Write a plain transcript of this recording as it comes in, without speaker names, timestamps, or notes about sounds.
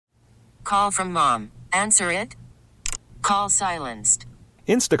call from mom. Answer it. Call silenced.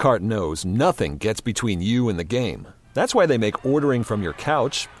 Instacart knows nothing gets between you and the game. That's why they make ordering from your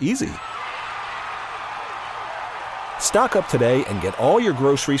couch easy. Stock up today and get all your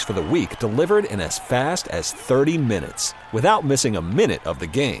groceries for the week delivered in as fast as 30 minutes without missing a minute of the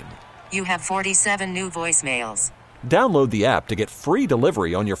game. You have 47 new voicemails. Download the app to get free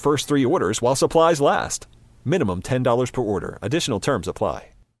delivery on your first 3 orders while supplies last. Minimum $10 per order. Additional terms apply.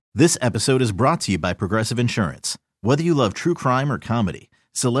 This episode is brought to you by Progressive Insurance. Whether you love true crime or comedy,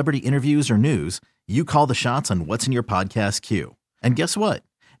 celebrity interviews or news, you call the shots on what's in your podcast queue. And guess what?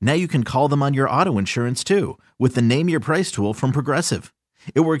 Now you can call them on your auto insurance too with the Name Your Price tool from Progressive.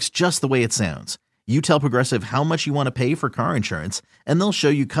 It works just the way it sounds. You tell Progressive how much you want to pay for car insurance, and they'll show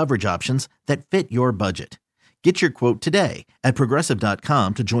you coverage options that fit your budget. Get your quote today at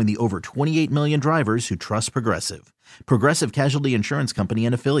Progressive.com to join the over 28 million drivers who trust Progressive. Progressive Casualty Insurance Company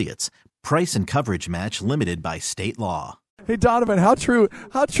and Affiliates. Price and coverage match limited by state law. Hey, Donovan, how true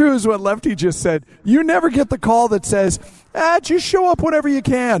is what Lefty just said? You never get the call that says, just show up whenever you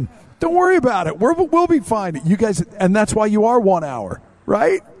can. Don't worry about it. We'll be fine. You guys, and that's why you are 1 hour,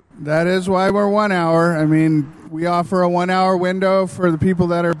 right? That is why we're 1 hour. I mean, we offer a 1 hour window for the people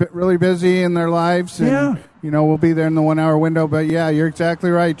that are really busy in their lives. And, we'll be there in the 1 hour window. But, yeah, you're exactly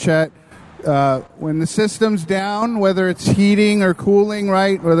right, Chet. When the system's down, whether it's heating or cooling,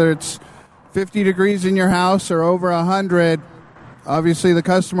 right, whether it's 50 degrees in your house or over 100, obviously the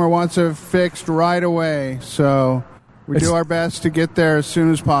customer wants it fixed right away. So we do our best to get there as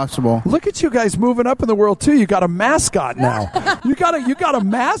soon as possible. Look at you guys moving up in the world too. You got a mascot now. you got a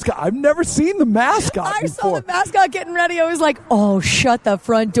mascot. I've never seen the mascot before. I saw the mascot getting ready. I was like, oh, shut the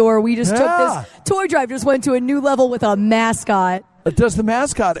front door. We just took this toy drive, just went to a new level with a mascot. Does the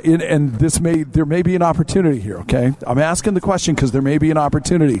mascot, and there may be an opportunity here, okay? I'm asking the question because there may be an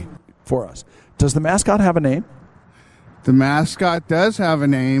opportunity for us. Does the mascot have a name? The mascot does have a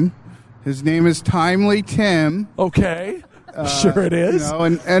name. His name is Timely Tim. Okay. Sure it is.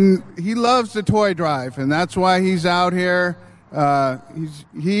 And he loves the toy drive, and that's why he's out here.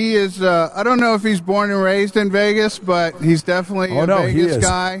 He is, I don't know if he's born and raised in Vegas, but he's definitely a Vegas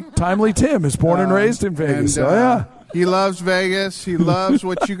guy. Timely Tim is born and raised in Vegas. He loves Vegas. He loves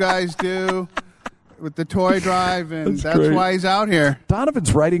what you guys do with the toy drive, and that's why he's out here.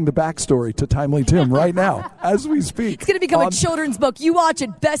 Donovan's writing the backstory to Timely Tim right now as we speak. It's going to become a children's book. You watch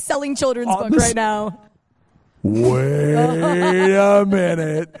it. Best-selling children's book right now. Wait a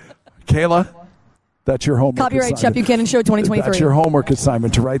minute. Kayla, that's your homework Copyright assignment. Chef Buchanan Show 2023. That's your homework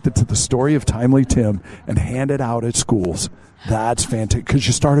assignment, to write the story of Timely Tim and hand it out at schools. That's fantastic, because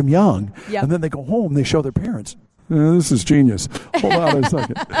you start them young, and then they go home, they show their parents. This is genius. Hold on a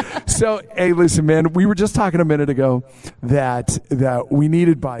second. So, hey, listen, man, we were just talking a minute ago that we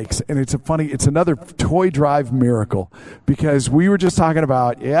needed bikes, and it's another toy drive miracle, because we were just talking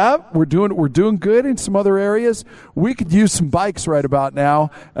about, we're doing good in some other areas. We could use some bikes right about now,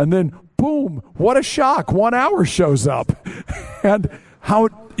 and then boom, what a shock. 1 hour shows up. And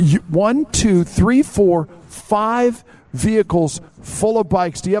 1, 2, 3, 4, 5 vehicles full of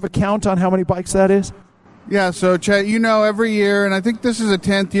bikes. Do you have a count on how many bikes that is? Yeah, so Chet, every year, and I think this is the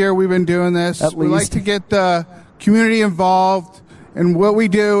 10th year we've been doing this. We like to get the community involved, and what we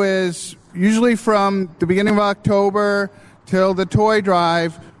do is usually from the beginning of October till the toy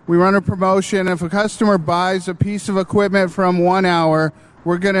drive, we run a promotion. If a customer buys a piece of equipment from 1 hour,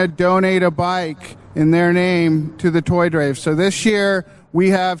 we're going to donate a bike in their name to the toy drive. So this year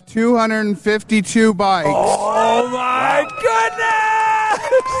we have 252 bikes. Oh my goodness!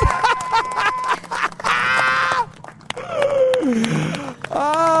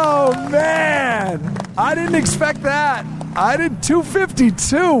 Oh, man. I didn't expect that. I did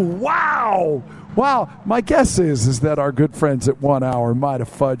 252. Wow. My guess is that our good friends at 1 hour might have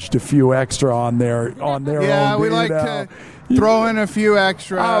fudged a few extra on their own. Yeah, we like to throw in a few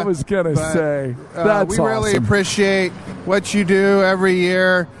extra. I was going to say, that's we really appreciate what you do every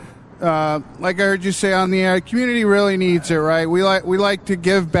year. Like I heard you say on the air, the community really needs it, right? We like to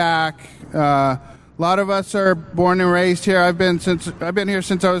give back. A lot of us are born and raised here. I've been here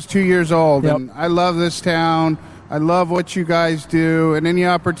since I was 2 years old, and I love this town. I love what you guys do, and any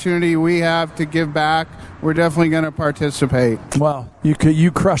opportunity we have to give back, we're definitely going to participate. Well,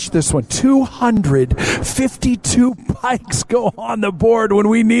 you crushed this one. 252 bikes go on the board when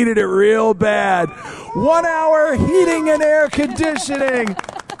we needed it real bad. 1 hour heating and air conditioning,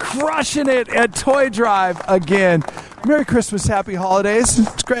 crushing it at Toy Drive again. Merry Christmas, Happy Holidays.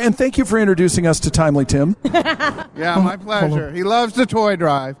 It's great, and thank you for introducing us to Timely Tim. Yeah, my pleasure. He loves the toy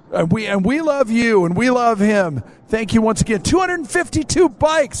drive. And we love you, and we love him. Thank you once again. 252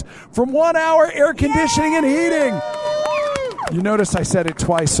 bikes from 1 hour air conditioning and heating. You notice I said it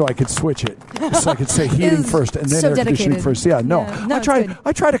twice so I could switch it. So I could say heating first and then air conditioning first. Yeah, no.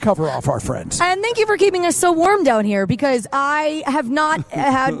 I try to cover off our friends. And thank you for keeping us so warm down here, because I have not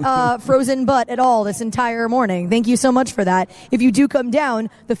had frozen butt at all this entire morning. Thank you so much for that. If you do come down,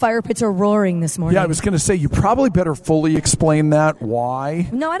 the fire pits are roaring this morning. Yeah, I was going to say, you probably better fully explain that. Why?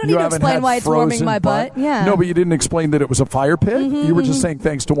 No, I don't need to explain why it's warming my butt. Yeah. No, but you didn't explain that it was a fire pit. Mm-hmm, you were just saying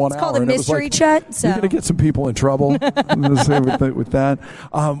thanks to 1 hour. It's called a mystery chat. So. You're going to get some people in trouble with that.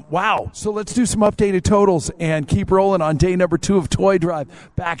 Wow. So let's do some updated totals and keep rolling on day number 2 of Toy Drive.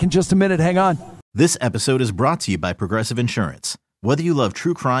 Back in just a minute. Hang on. This episode is brought to you by Progressive Insurance. Whether you love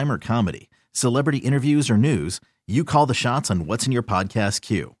true crime or comedy, celebrity interviews or news, you call the shots on what's in your podcast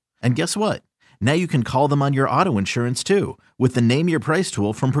queue. And guess what? Now you can call them on your auto insurance too, with the Name Your Price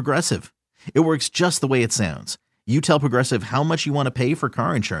tool from Progressive. It works just the way it sounds. You tell Progressive how much you want to pay for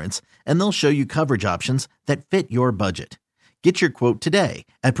car insurance, and they'll show you coverage options that fit your budget. Get your quote today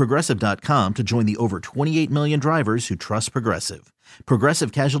at Progressive.com to join the over 28 million drivers who trust Progressive.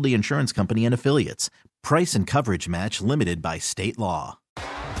 Progressive Casualty Insurance Company and Affiliates. Price and coverage match limited by state law.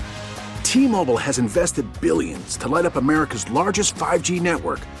 T-Mobile has invested billions to light up America's largest 5G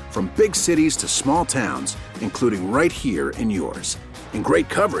network, from big cities to small towns, including right here in yours. And great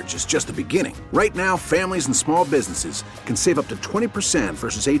coverage is just the beginning. Right now, families and small businesses can save up to 20%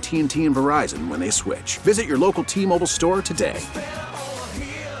 versus AT&T and Verizon when they switch. Visit your local T-Mobile store today.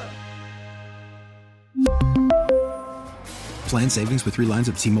 Plan savings with 3 lines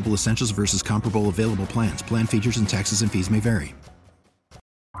of T-Mobile Essentials versus comparable available plans. Plan features and taxes and fees may vary.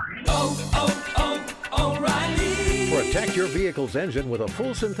 Protect your vehicle's engine with a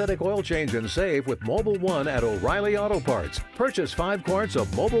full synthetic oil change and save with Mobil 1 at O'Reilly Auto Parts. Purchase 5 quarts of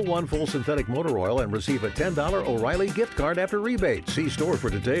Mobil 1 full synthetic motor oil and receive a $10 O'Reilly gift card after rebate. See store for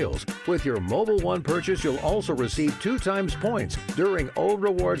details. With your Mobil 1 purchase, you'll also receive 2 times points during O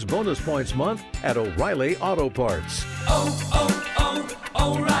Rewards Bonus Points Month at O'Reilly Auto Parts.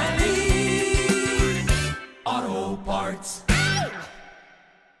 O'Reilly Auto Parts.